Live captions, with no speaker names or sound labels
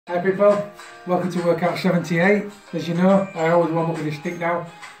Hi people, welcome to workout 78. As you know, I always warm up with a stick now.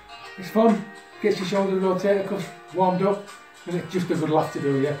 It's fun, gets your shoulder rotator cuffs warmed up, and it's just a good laugh to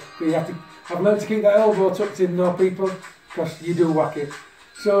do, yeah. But you have to, I've learned to keep that elbow tucked in though people, because you do whack it.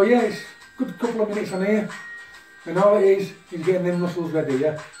 So yeah, it's a good couple of minutes on here, and all it is getting them muscles ready,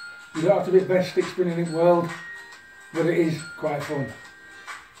 yeah. You don't have to be the best stick spinning in the world, but it is quite fun.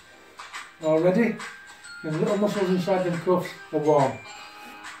 All ready? And the little muscles inside them cuffs are warm.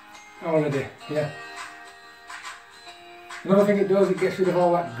 Already, yeah. Another thing it does, it gets rid of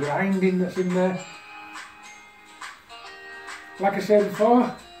all that grinding that's in there. Like I said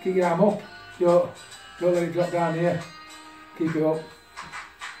before, keep your arm up, don't let it drop down here, keep it up.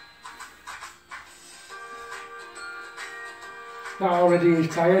 That already is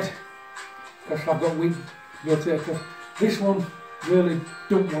tired, because I've got weak rotator cuff. This one really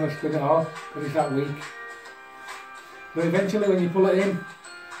don't want to spin at all, because it's that weak. But eventually when you pull it in,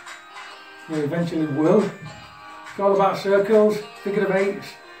 you eventually will. It's all about circles, figure of eights,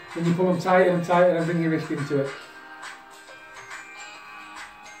 when you pull them tighter and tighter and bring your wrist into it.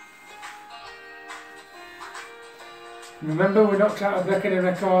 And remember, we're not trying to break any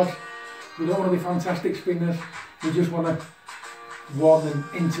records, we don't want to be fantastic spinners, we just want to warm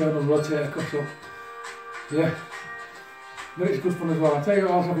the internal rotator cuffs up. Yeah, but it's good fun as well. I'll tell you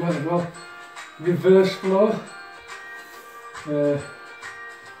what else I've learned as well. Reverse flow.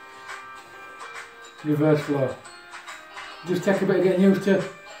 Reverse flow. Just take a bit of getting used to.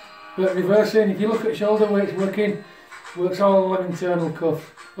 But reversing, if you look at shoulder where it's working, works all on internal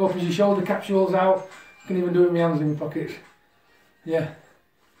cuff. Opens your shoulder capsules out. I can even do it with my hands in my pockets. Yeah.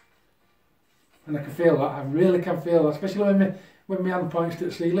 And I can feel that. I really can feel that, especially when my hand points to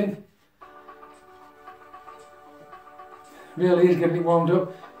the ceiling. Really is getting it warmed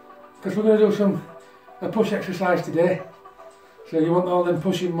up. Because we're going to do a push exercise today. So you want all them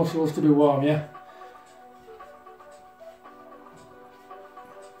pushing muscles to be warm, yeah?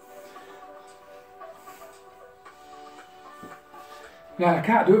 Now I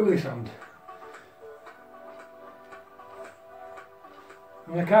can't do it with this hand.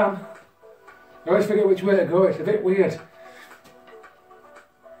 I mean I can. I always forget which way to go, it's a bit weird.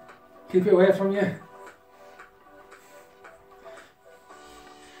 Keep it away from you.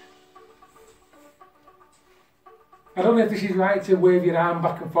 I don't know if this is right to wave your arm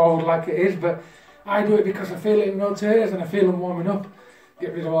back and forward like it is, but I do it because I feel it in rotators and I feel them warming up.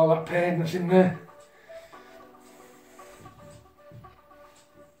 Get rid of all that pain that's in there.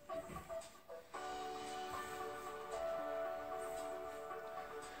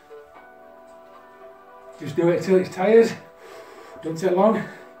 Just do it till it's tired. Don't take long.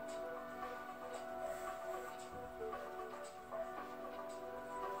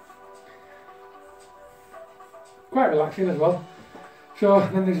 Quite relaxing as well. So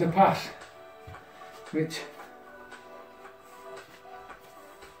then there's the pass, which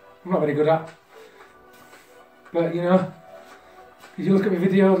I'm not very good at. But you know, if you look at my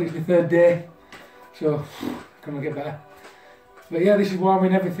videos, it's my third day, so I'm gonna get better. But yeah, this is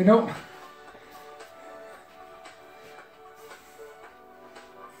warming everything up.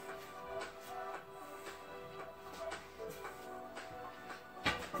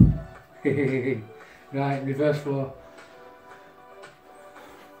 Right, reverse flow.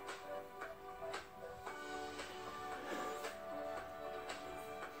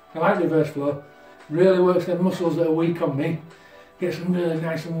 I like reverse flow. Really works the muscles that are weak on me. Gets them really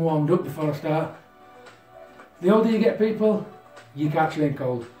nice and warmed up before I start. The older you get people, you can't train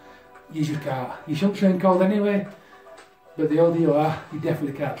cold. You just can't. You shouldn't train cold anyway, but the older you are, you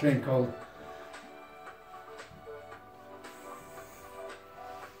definitely can't train cold.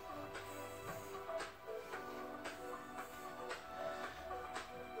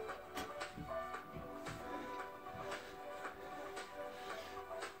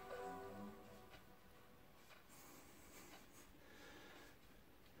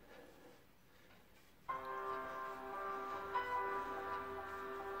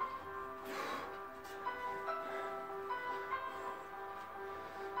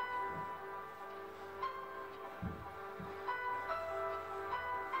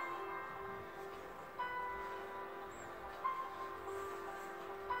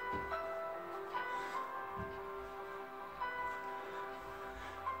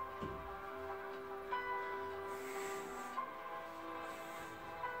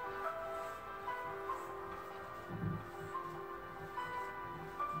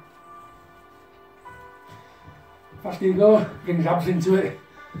 Faster you go, brings abs into it.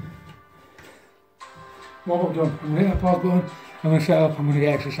 Warm up done. I'm going to hit that pause button, I'm going to set up, I'm going to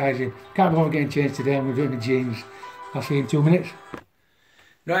get exercising. Can't bother getting changed today, I'm going to do it in my jeans. I'll see you in 2 minutes.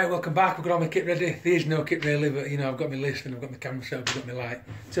 Right, welcome back. We've got all my kit ready. There is no kit really, but you know, I've got my list and I've got my camera set up, I've got my light.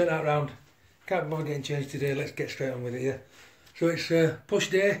 Turn that round. Can't bother getting changed today, let's get straight on with it, yeah. So it's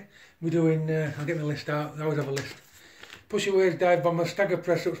push day. We're doing, I'll get my list out, I always have a list. Pushaways, dive bombers, stagger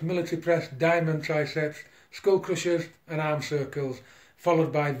press ups, military press, diamond triceps, skull crushers and arm circles,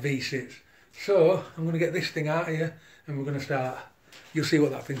 followed by V-sits. So, I'm going to get this thing out of here and we're going to start. You'll see what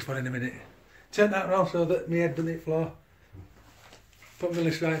that thing's for in a minute. Turn that round so that my head doesn't hit the floor. Put my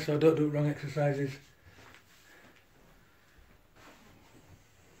list right so I don't do wrong exercises.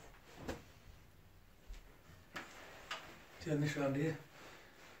 Turn this round here.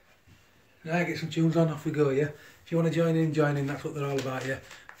 Now get some tunes on, off we go, yeah? If you want to join in, that's what they're all about, yeah?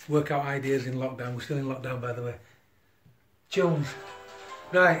 Workout ideas in lockdown, we're still in lockdown by the way. Tunes.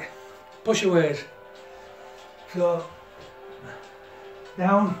 Right, pushaways. So,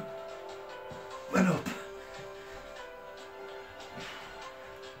 down and up.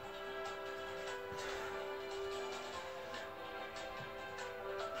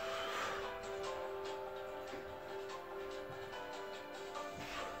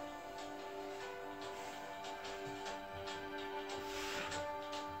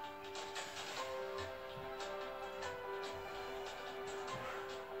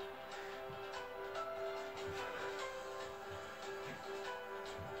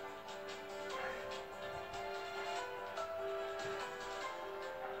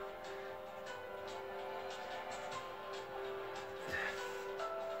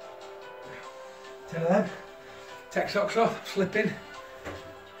 Ten of them. Take socks off, slipping.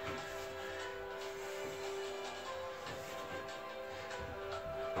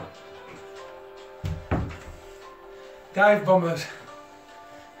 Dive bombers.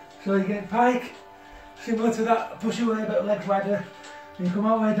 So you get pike, similar to that, push away but legs wider. And you come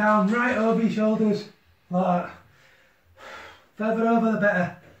all the way down, right over your shoulders, like that. Further over the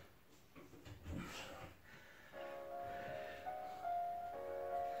better.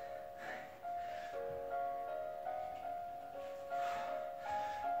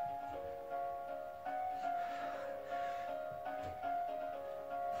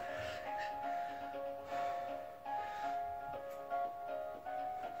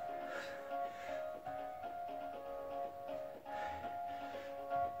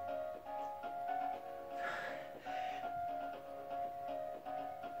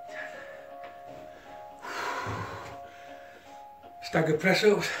 Staggered press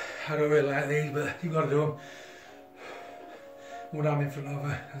ups. I don't really like these, but you've got to do them. One arm in front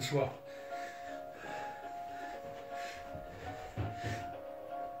over and swap.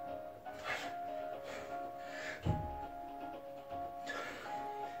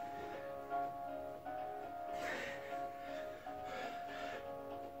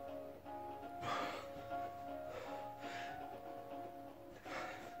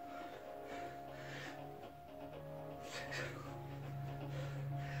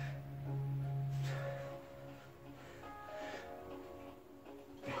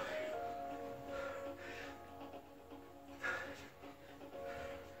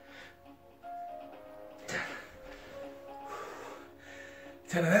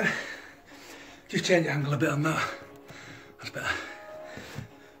 Ten of them. Just change the angle a bit on that. That's better.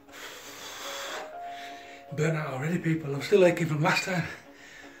 Burnt out already, people. I'm still aching from last time.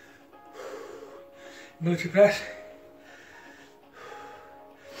 Military press.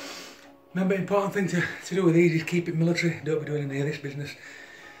 Remember, important thing to do with these is keep it military. Don't be doing any of this business.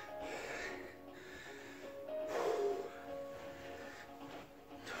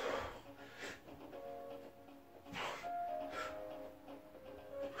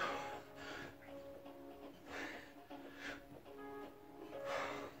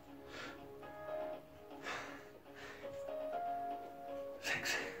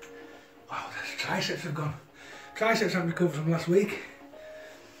 Wow, the triceps have gone. Triceps haven't recovered from last week,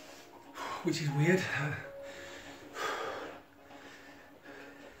 which is weird. How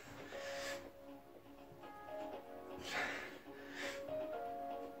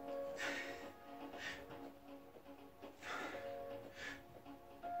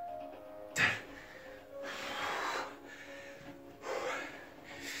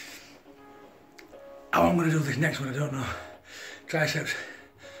I'm going to do this next one, I don't know. Triceps,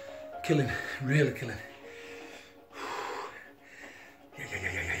 killing, really killing.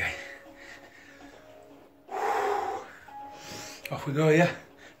 Yeah. Off we go, yeah?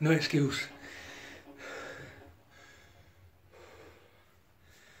 No excuse.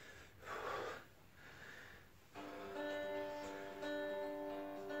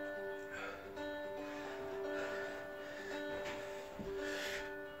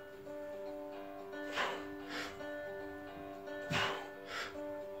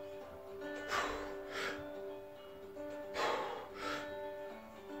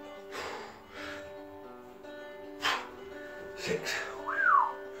 6.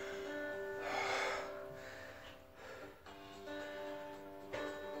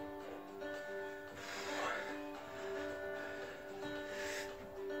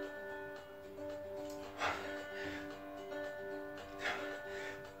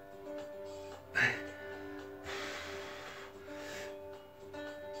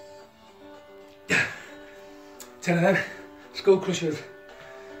 10 of them, skull crushers.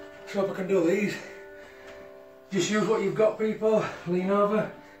 So if I can do these, just use what you've got, people. Lean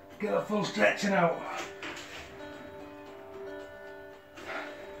over, get that full stretching out.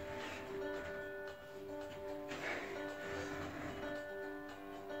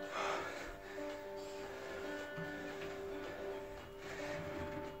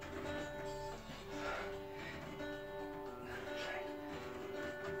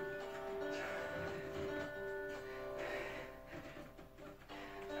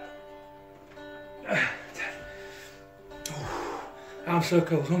 Arm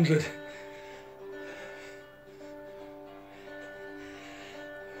circles, 100.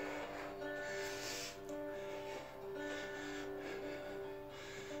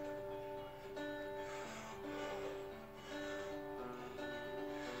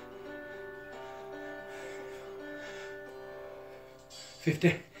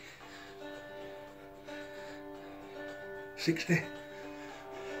 $50, $60,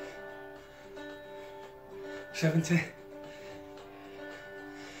 $70,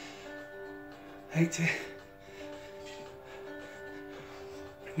 $80,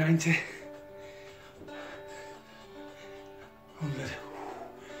 $90, $100.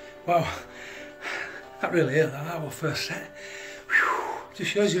 Wow, that really hurt, that was first set. Whew. Just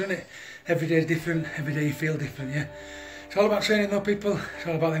shows you, doesn't it? Every day is different, every day you feel different, yeah? It's all about training though, people. It's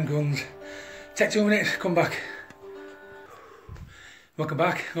all about them guns. Take 2 minutes, come back. Welcome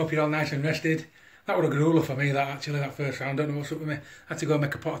back, hope you're all nice and rested. That was a grueler for me, that actually, that first round. Don't know what's up with me. I had to go and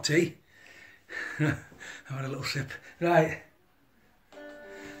make a pot of tea. I had a little sip. Right.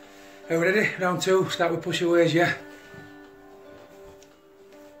 Are we ready? Round 2, start with pushaways, yeah?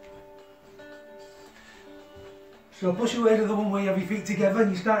 So pushaways are the one where you have your feet together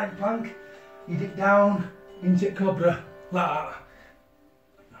and you start in plank, you dip down into cobra, like that.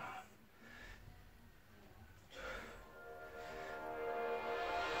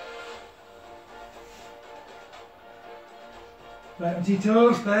 Right, onto your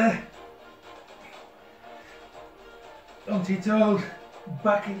toes there. Onto your toes,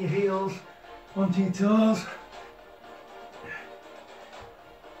 back at your heels, onto your toes.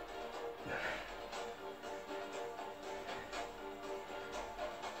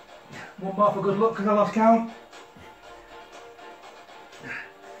 One more for good luck because I lost count.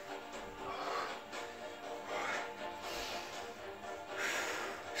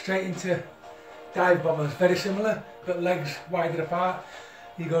 Straight into dive bombers, very similar, but legs wider apart.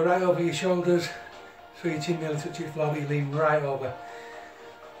 You go right over your shoulders, so your chin nearly touches the floor, but you lean right over.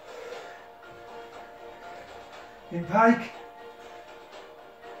 In pike,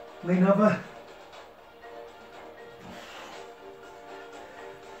 lean over.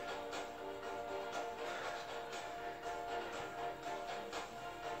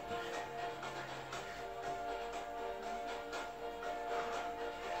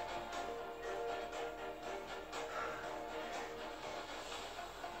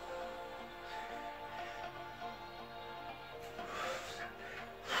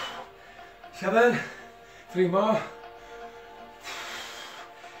 Seven, 3 more.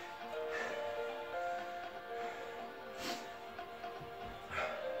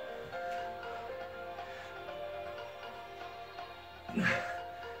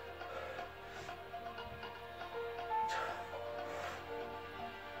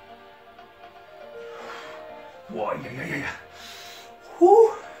 Whoa, yeah.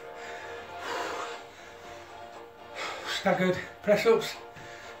 Whoo. Staggered press ups.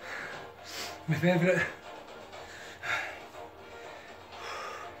 My favourite.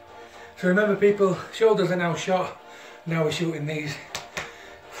 So remember people, shoulders are now shot, now we're shooting these.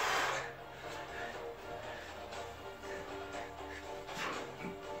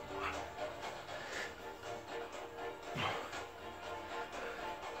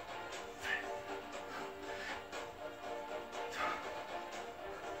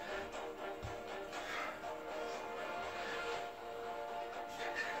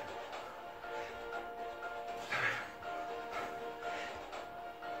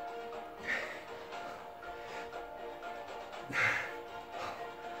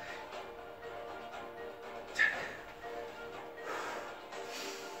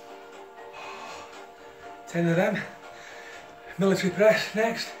 Ten of them. Military press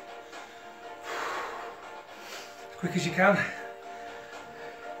next. quick as you can.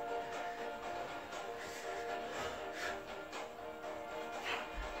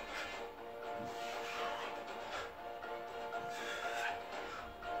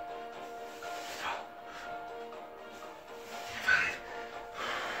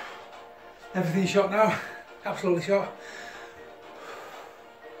 Everything's shot now, absolutely shot.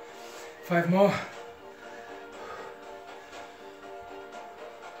 5 more.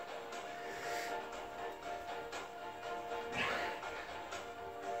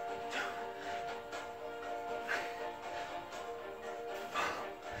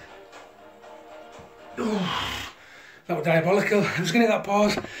 That was diabolical. I'm just going to hit that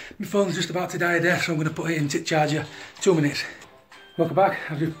pause. My phone's just about to die a death, so I'm going to put it in tick charger. 2 minutes. Welcome back.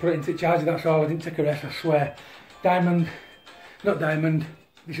 I've just put it in tick charger, that's all. I didn't take a rest, I swear. Diamond, not diamond.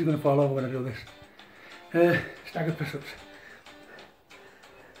 This is going to fall over when I do this. Staggered push-ups.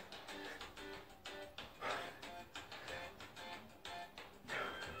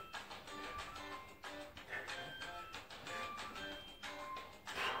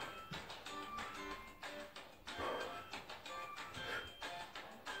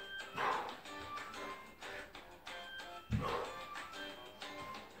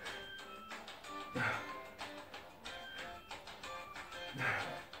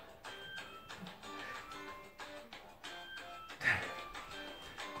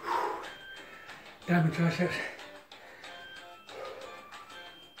 Diamond triceps.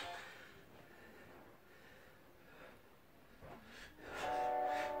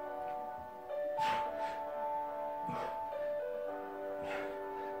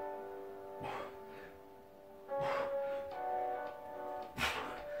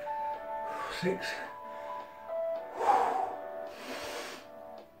 Six.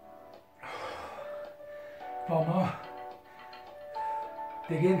 4 more.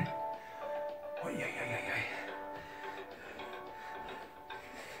 Dig in. Oh, yeah.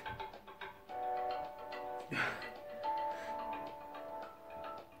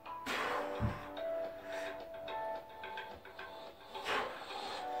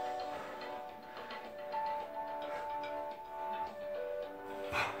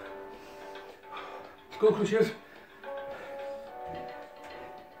 Skull crushers.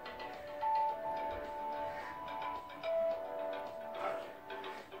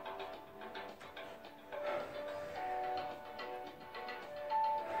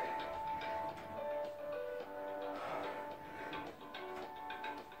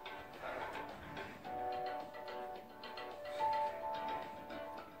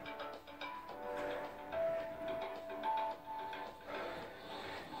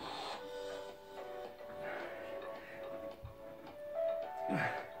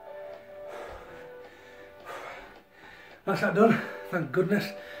 That's that done, thank goodness.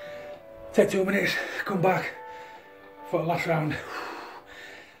 Take 2 minutes, come back for the last round.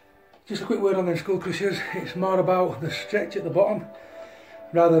 Just a quick word on the skull crushers. It's more about the stretch at the bottom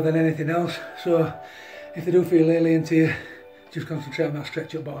rather than anything else. So if they do feel alien to you, just concentrate on that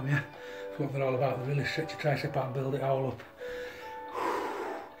stretch at the bottom, yeah. That's what they're all about. They really stretch your tricep out and build it all up.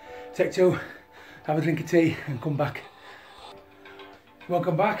 Take 2, have a drink of tea and come back.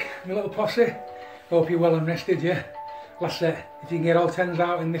 Welcome back, my little posse. Hope you're well and rested, yeah. Last set, if you can get all 10s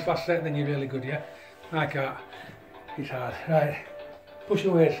out in this last set, then you're really good, yeah? I can't, it's hard. Right,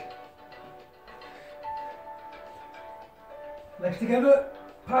 pushaways. Legs together,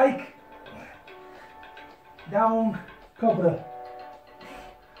 pike, down, cobra.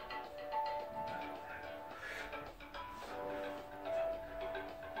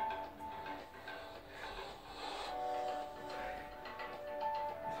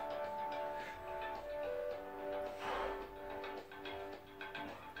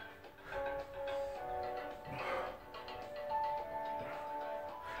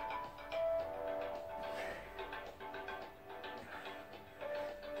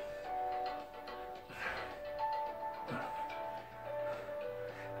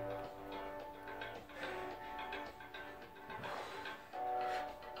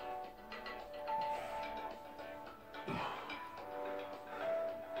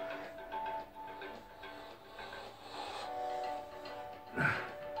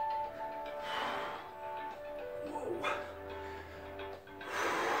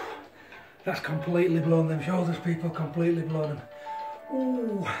 That's completely blown them shoulders, people, completely blown them.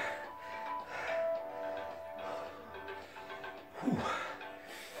 Ooh. Ooh.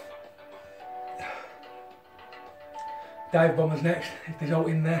 Dive bombers next, if there's out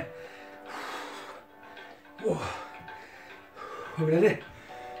in there. Oh. Are we ready?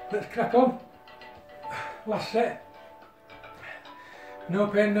 Let's crack on. Last set. No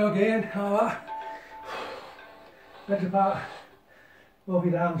pain, no gain, all that. Legs apart, over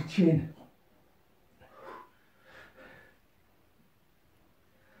your arms, chin.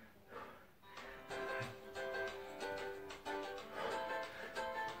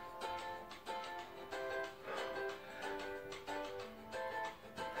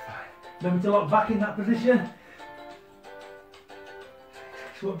 Remember to lock back in that position.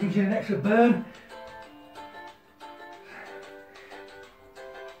 It's what gives you an extra burn.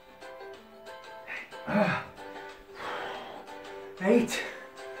 8.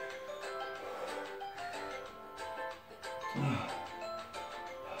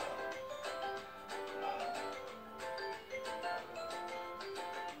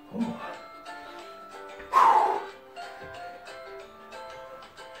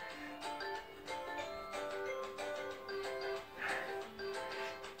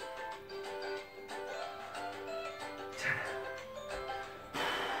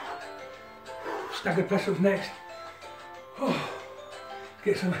 Staggered press ups next. Oh,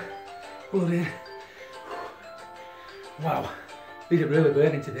 get some blood in. Wow, these are really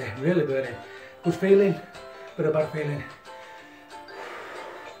burning today, really burning. Good feeling, but a bad feeling.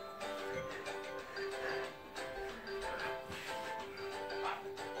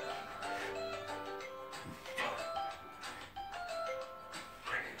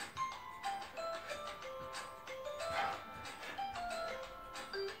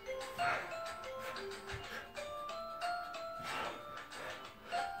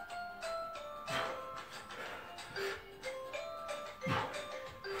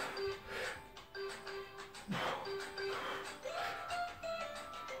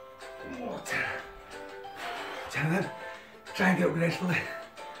 Then try and get up gracefully.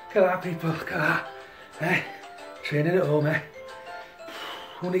 Look at that, people, look at that. Eh? Training at home, eh?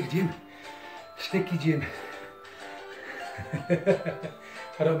 Who needs gym? Sticky gym.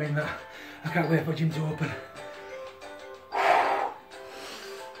 I don't mean that. I can't wait for gym to open.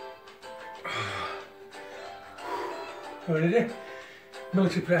 Ready?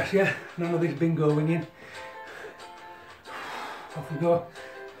 Military press, yeah? None of this bingo winging. Off we go.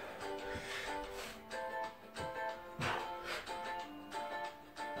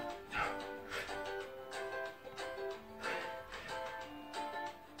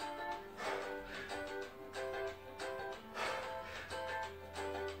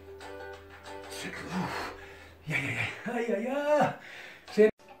 Yeah.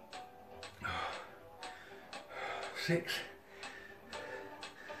 6.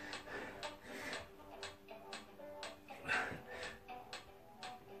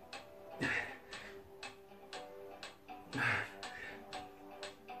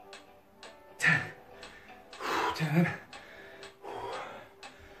 10.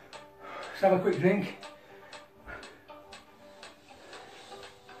 Let's have a quick drink.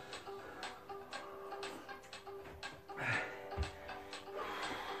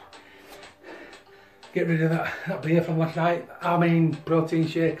 Get rid of that beer from last night. I mean protein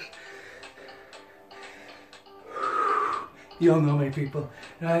shakes. You all know me, people.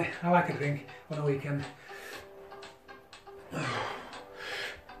 Right, I like a drink on a weekend.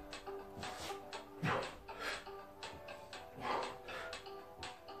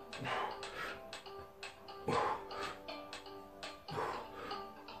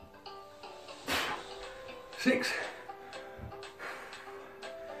 Six.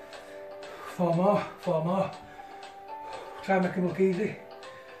 4 more, 4 more. Try and make them look easy.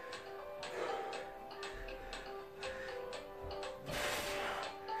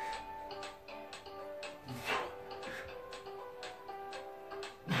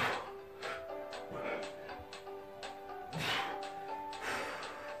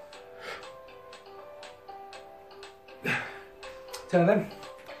 Ten of them.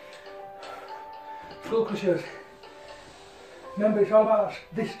 Skull crushers. Remember, it's all about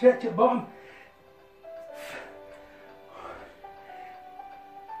this stretch at bottom.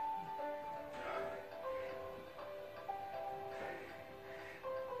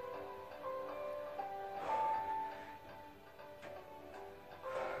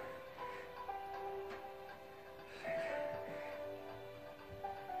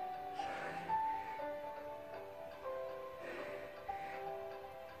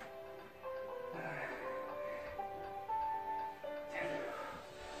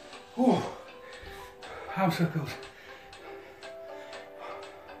 Oh, arm circles.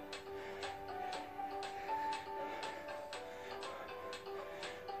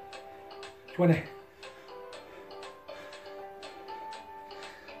 20.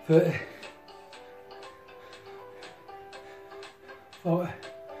 30. 40.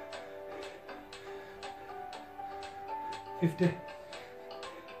 50.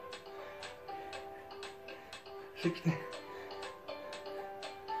 60,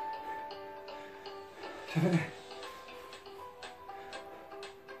 70,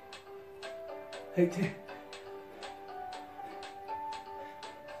 80,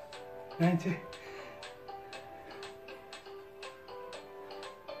 90,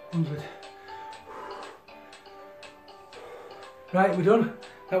 100. Right, we're done.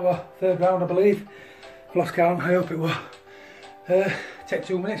 That was third round, I believe. I've lost count, I hope it was. Take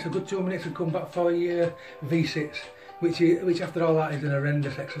 2 minutes, a good 2 minutes, and come back for V6, which after all that is an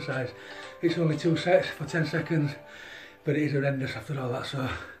horrendous exercise. It's only 2 sets for 10 seconds, but it is horrendous after all that, so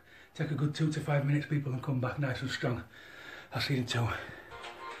take a good 2 to 5 minutes, people, and come back nice and strong. I'll see you in 2.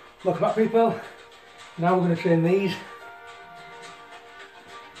 Welcome back, people. Now we're going to train these.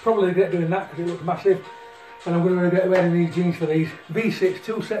 Probably regret doing that because it looks massive, and I'm going to regret wearing these jeans for these. V6,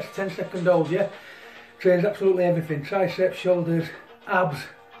 2 sets, 10-second holds, yeah? Trains absolutely everything, triceps, shoulders, abs,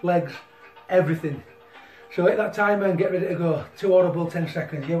 legs, everything. So hit that timer and get ready to go. 2 audible 10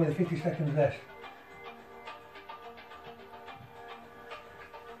 seconds, yeah, with a 50 seconds rest.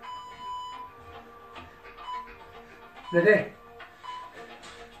 Ready?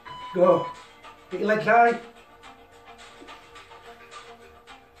 Go. Get your legs high.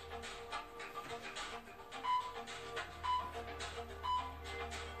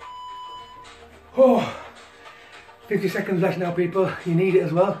 Oh, 50 seconds left now, people. You need it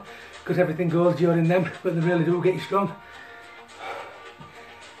as well, because everything goes during them, but they really do get you strong.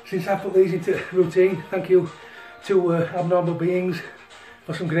 Since I put these into routine, thank you to Abnormal Beings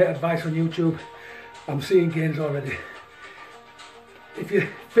for some great advice on YouTube. I'm seeing gains already. If you're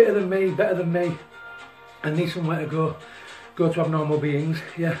fitter than me, better than me, and need somewhere to go, go to Abnormal Beings.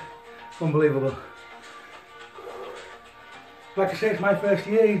 Yeah, unbelievable. Like I say, it's my first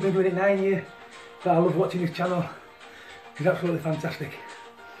year. He's been doing it 9 years. But I love watching his channel. He's absolutely fantastic.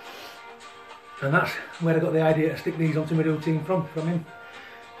 And that's where I got the idea to stick these onto my routine from him.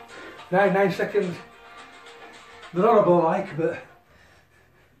 9 seconds. They're horrible like, but...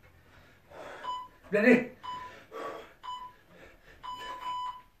 Ready?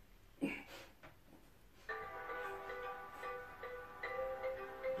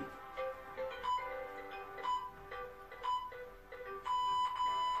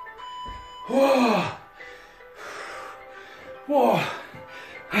 Whoa! Whoa!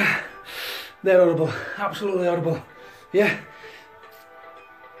 They're horrible, absolutely horrible. Yeah.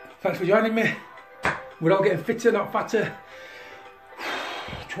 Thanks for joining me. We're all getting fitter, not fatter.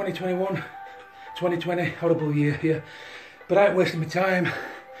 2021, 2020, horrible year here. But I ain't wasting my time.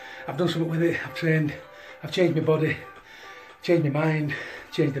 I've done something with it, I've trained, I've changed my body, changed my mind,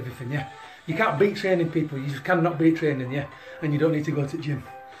 changed everything, yeah. You can't beat training, people, you just cannot beat training, yeah. And you don't need to go to the gym.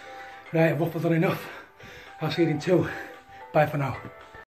 Right, I've waffled on enough. I'll see you in 2. Bye for now.